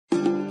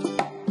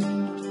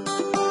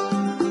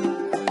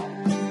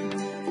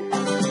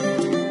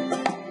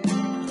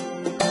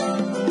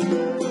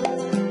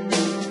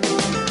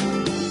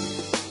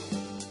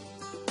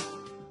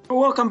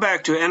Welcome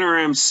back to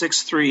NRM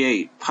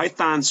 638,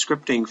 Python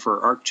Scripting for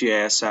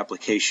ArcGIS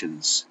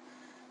Applications.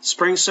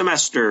 Spring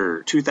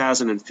Semester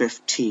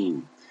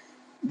 2015.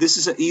 This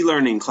is an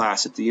e-learning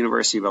class at the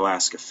University of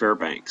Alaska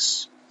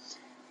Fairbanks.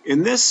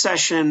 In this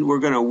session, we're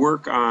going to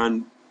work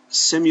on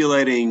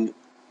simulating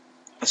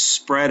a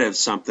spread of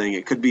something.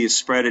 It could be a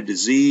spread of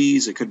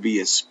disease, it could be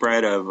a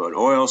spread of an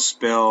oil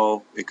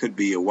spill, it could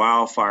be a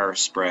wildfire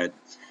spread.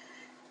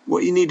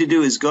 What you need to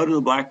do is go to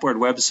the Blackboard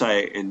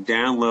website and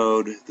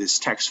download this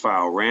text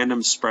file,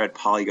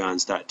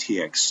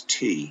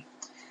 randomspreadpolygons.txt.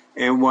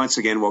 And once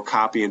again, we'll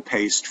copy and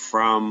paste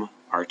from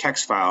our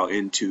text file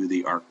into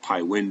the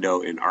ArcPy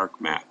window in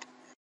ArcMap.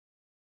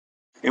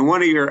 And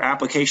one of your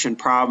application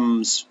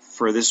problems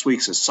for this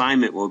week's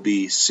assignment will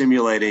be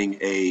simulating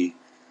a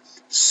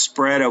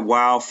spread of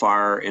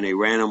wildfire in a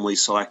randomly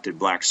selected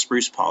black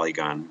spruce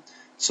polygon.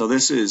 So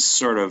this is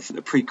sort of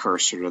the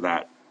precursor to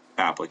that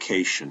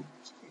application.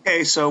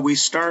 Okay, so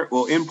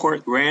we'll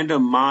import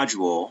random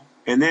module,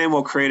 and then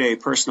we'll create a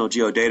personal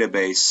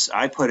geodatabase.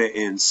 I put it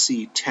in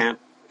ctemp,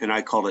 and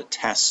I called it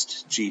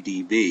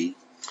test_gdb.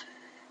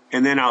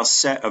 And then I'll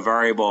set a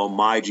variable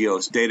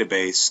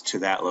mygeodatabase to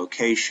that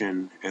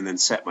location, and then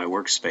set my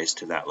workspace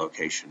to that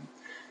location.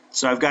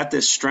 So I've got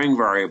this string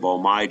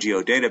variable,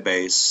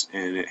 mygeodatabase,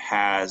 and it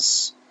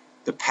has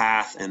the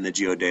path and the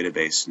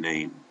geodatabase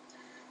name.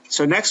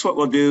 So next what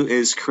we'll do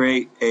is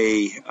create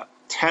a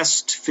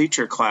test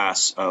feature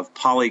class of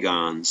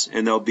polygons,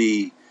 and there'll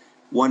be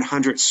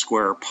 100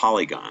 square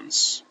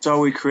polygons. So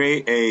we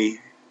create a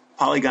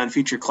polygon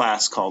feature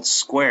class called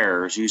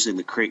squares using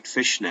the create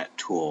fishnet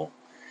tool.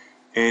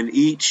 And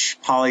each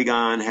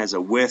polygon has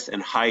a width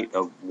and height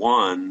of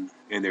 1,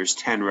 and there's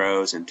 10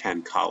 rows and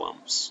 10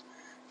 columns.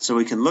 So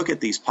we can look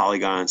at these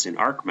polygons in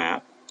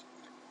ArcMap.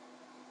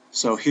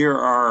 So here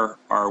are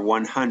our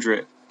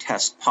 100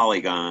 test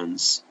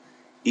polygons,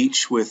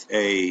 each with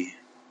a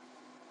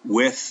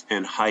width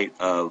and height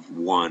of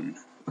 1.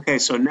 Okay,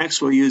 so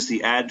next we'll use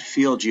the add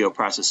field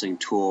geoprocessing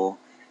tool,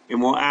 and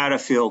we'll add a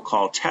field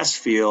called test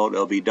field.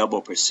 It'll be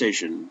double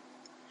precision.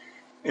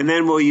 And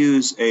then we'll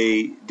use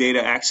a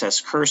data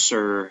access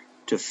cursor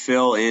to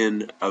fill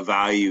in a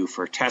value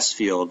for test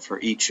field for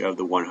each of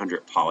the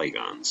 100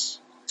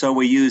 polygons. So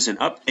we use an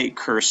update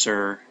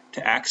cursor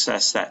to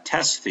access that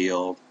test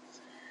field,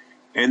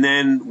 and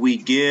then we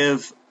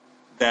give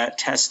that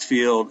test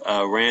field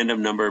a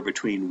random number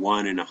between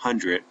 1 and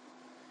 100,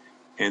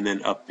 and then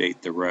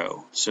update the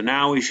row. So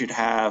now we should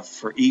have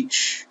for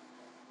each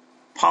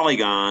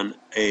polygon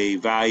a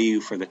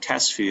value for the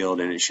test field,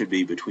 and it should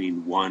be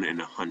between 1 and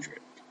 100.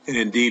 And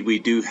indeed we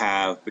do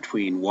have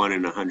between 1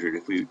 and 100.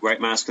 If we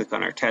right mouse click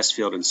on our test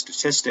field in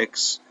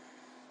statistics,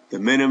 the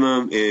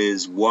minimum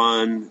is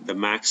 1, the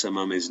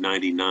maximum is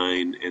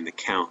 99, and the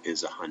count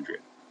is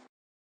 100.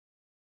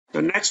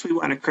 So next we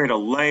want to create a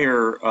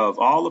layer of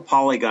all the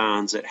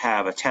polygons that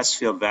have a test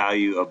field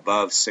value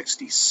above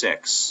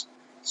 66.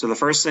 So the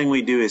first thing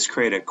we do is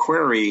create a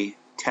query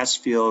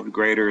test field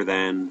greater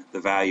than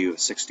the value of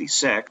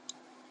 66.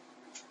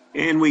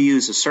 And we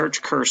use a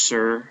search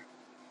cursor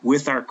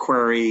with our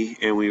query,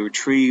 and we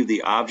retrieve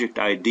the object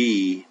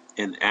ID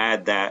and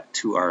add that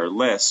to our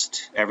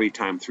list every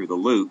time through the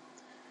loop.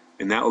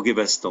 And that will give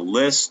us the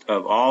list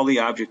of all the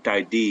object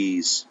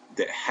IDs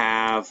that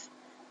have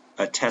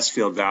a test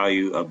field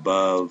value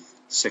above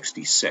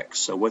 66.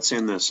 So what's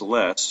in this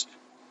list?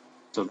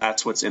 So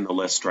that's what's in the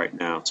list right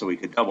now. So we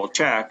could double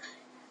check.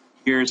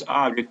 Here's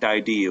object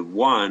ID of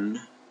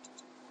 1.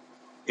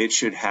 It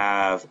should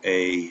have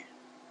a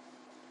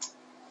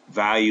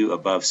value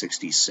above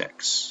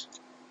 66.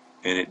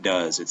 And it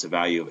does. It's a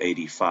value of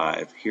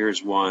 85.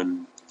 Here's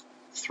 1,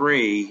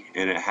 3,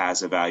 and it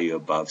has a value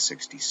above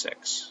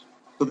 66.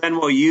 So then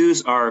we'll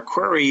use our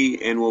query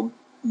and we'll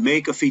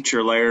make a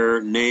feature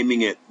layer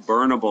naming it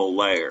burnable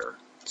layer.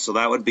 So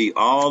that would be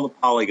all the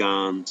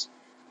polygons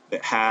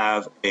that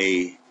have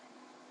a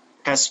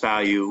test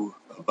value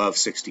above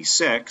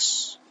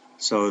 66.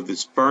 So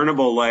this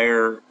burnable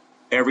layer,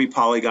 every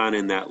polygon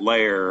in that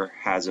layer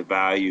has a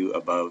value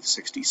above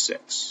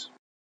 66.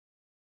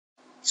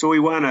 So we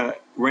want to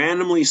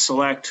randomly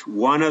select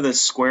one of the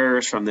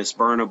squares from this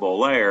burnable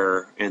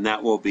layer, and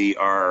that will be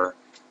our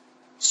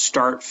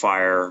start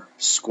fire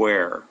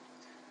square.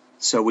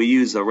 So we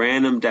use the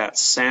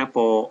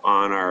random.sample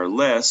on our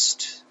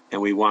list,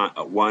 and we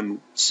want one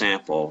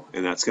sample,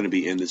 and that's going to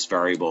be in this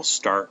variable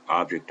start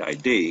object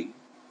ID.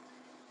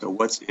 So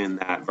what's in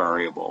that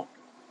variable?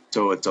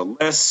 So it's a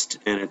list,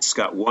 and it's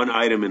got one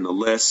item in the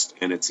list,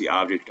 and it's the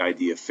object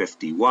ID of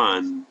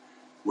 51,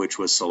 which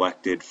was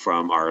selected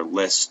from our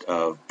list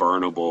of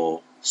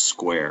burnable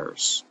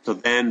squares. So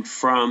then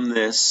from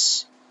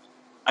this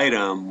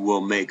item,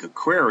 we'll make a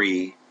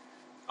query.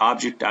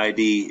 Object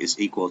ID is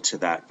equal to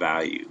that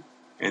value.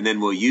 And then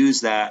we'll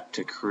use that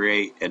to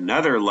create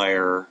another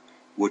layer,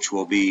 which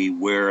will be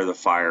where the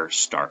fire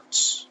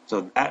starts.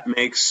 So that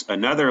makes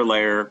another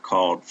layer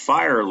called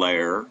fire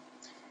layer.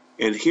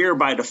 And here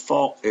by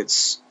default,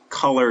 it's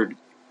colored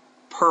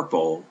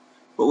purple.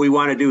 What we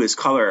want to do is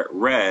color it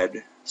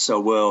red. So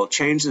we'll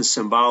change the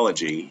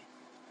symbology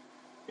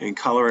and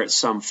color it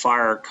some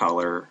fire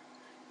color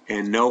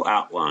and no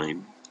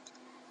outline.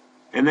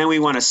 And then we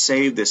want to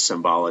save this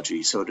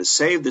symbology. So to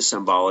save the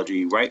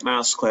symbology, right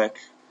mouse click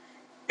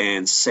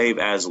and save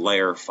as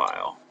layer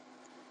file.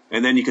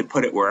 And then you could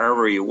put it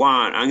wherever you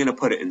want. I'm going to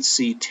put it in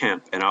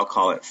CTemp and I'll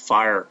call it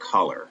fire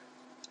color.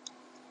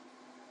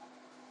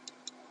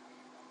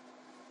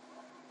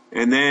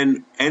 And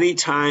then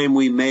anytime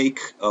we make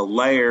a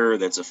layer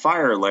that's a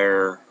fire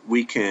layer,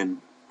 we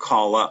can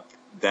call up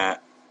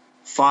that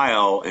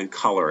file and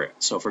color it.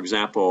 So for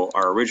example,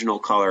 our original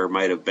color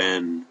might have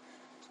been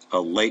a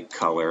lake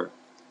color.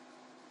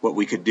 What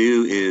we could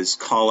do is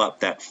call up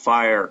that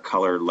fire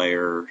color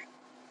layer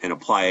and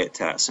apply it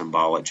to that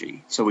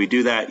symbology. So we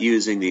do that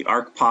using the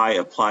ArcGIS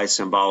Apply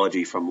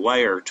Symbology from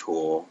Layer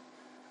tool.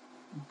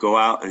 Go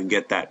out and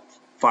get that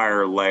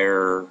fire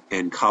layer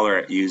and color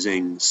it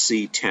using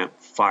CTemp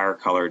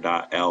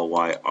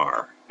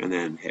firecolor.lyr, and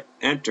then hit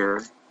enter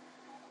and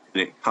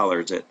it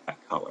colors it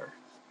that color.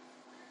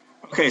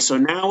 Okay, so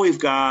now we've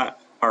got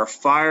our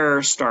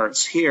fire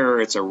starts here.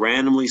 It's a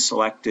randomly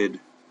selected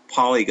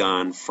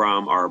polygon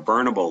from our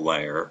burnable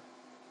layer.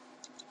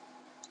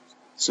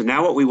 So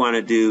now what we want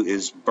to do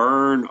is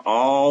burn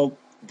all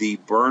the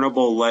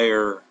burnable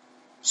layer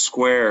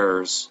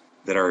squares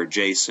that are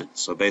adjacent.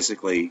 So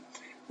basically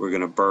we're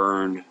going to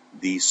burn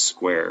these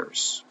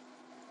squares.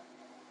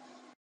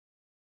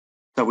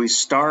 So we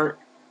start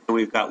and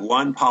we've got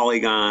one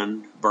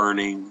polygon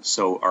burning,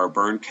 so our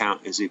burn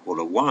count is equal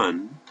to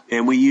 1.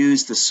 And we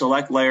use the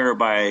select layer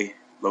by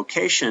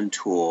location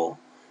tool.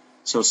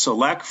 So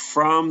select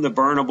from the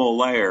burnable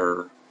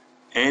layer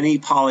any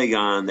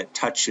polygon that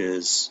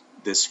touches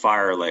this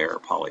fire layer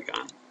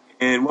polygon.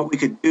 And what we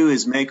could do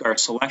is make our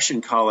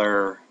selection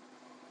color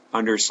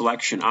under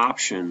selection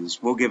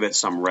options. We'll give it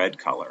some red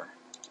color.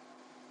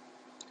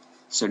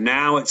 So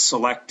now it's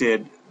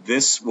selected.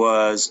 This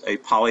was a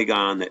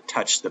polygon that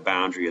touched the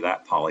boundary of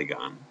that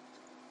polygon.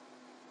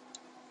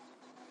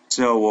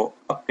 So we'll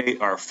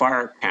update our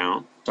fire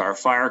count. So our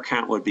fire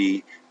count would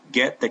be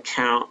get the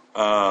count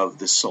of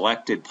the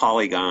selected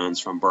polygons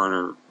from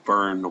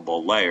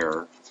burnable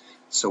layer.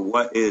 So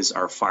what is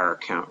our fire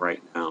count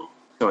right now?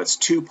 So it's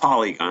 2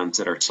 polygons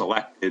that are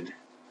selected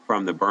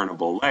from the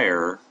burnable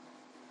layer.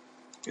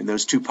 And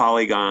those 2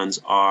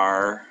 polygons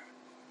are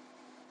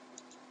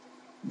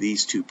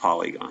these 2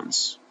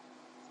 polygons.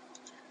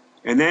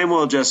 And then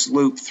we'll just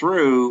loop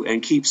through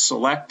and keep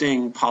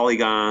selecting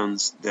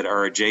polygons that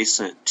are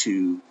adjacent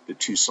to the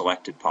 2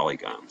 selected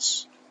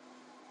polygons.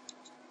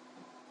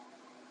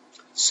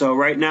 So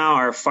right now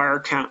our fire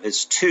count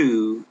is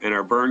 2 and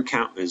our burn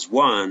count is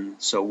 1.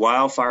 So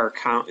while fire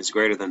count is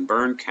greater than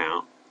burn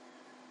count,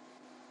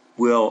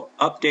 we'll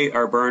update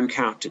our burn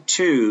count to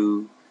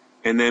 2,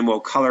 and then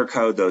we'll color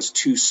code those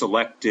 2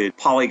 selected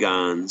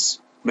polygons,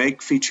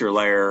 make feature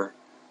layer.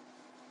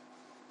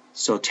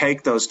 So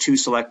take those 2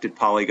 selected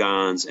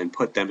polygons and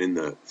put them in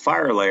the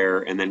fire layer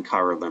and then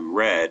color them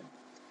red.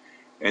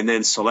 And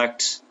then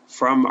select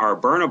from our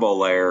burnable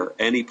layer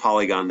any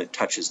polygon that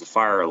touches the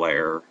fire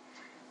layer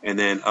and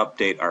then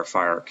update our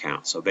fire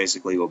count. So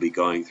basically we'll be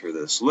going through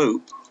this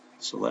loop.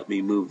 So let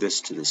me move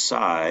this to the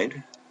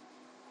side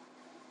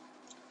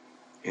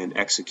and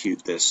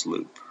execute this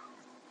loop.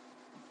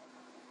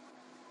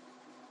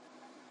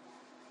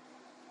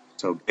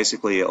 So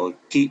basically it'll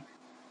keep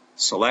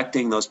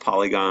selecting those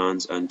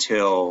polygons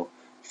until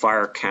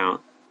fire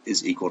count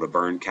is equal to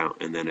burn count,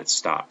 and then it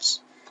stops.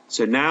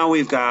 So now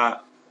we've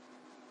got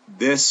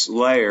this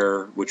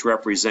layer which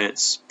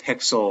represents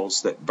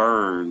pixels that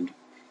burned.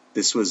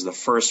 This was the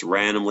first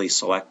randomly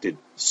selected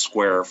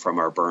square from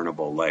our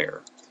burnable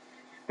layer.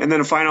 And then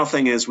the final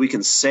thing is we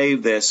can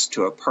save this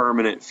to a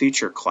permanent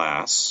feature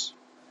class.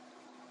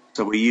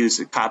 So we use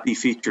the copy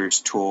features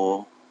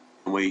tool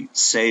and we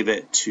save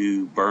it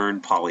to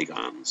burn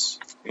polygons.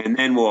 And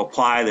then we'll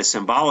apply the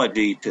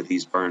symbology to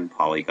these burned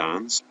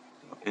polygons.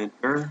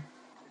 Enter.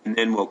 And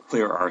then we'll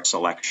clear our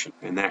selection.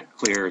 And that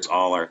clears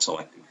all our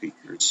selected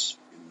features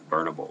in the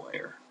burnable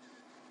layer.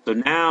 So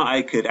now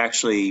I could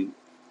actually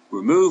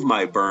remove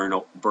my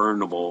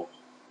burnable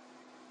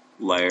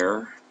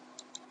layer.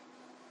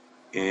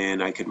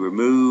 And I could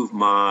remove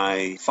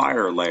my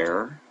fire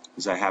layer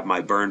because I have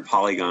my burned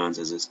polygons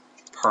as a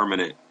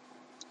permanent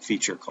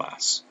feature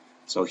class.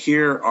 So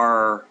here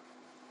are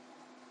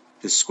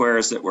the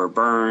squares that were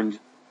burned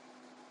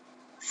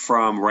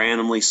from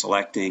randomly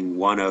selecting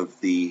one of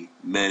the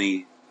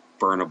many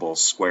burnable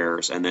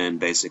squares and then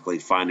basically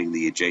finding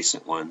the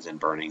adjacent ones and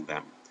burning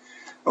them.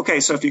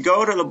 Okay, so if you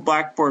go to the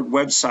Blackboard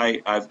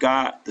website, I've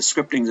got the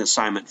scripting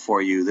assignment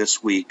for you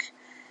this week,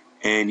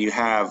 and you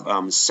have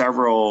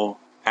several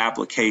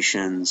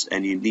applications,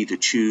 and you need to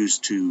choose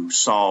to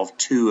solve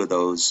 2 of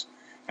those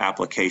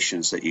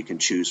applications that you can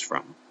choose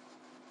from.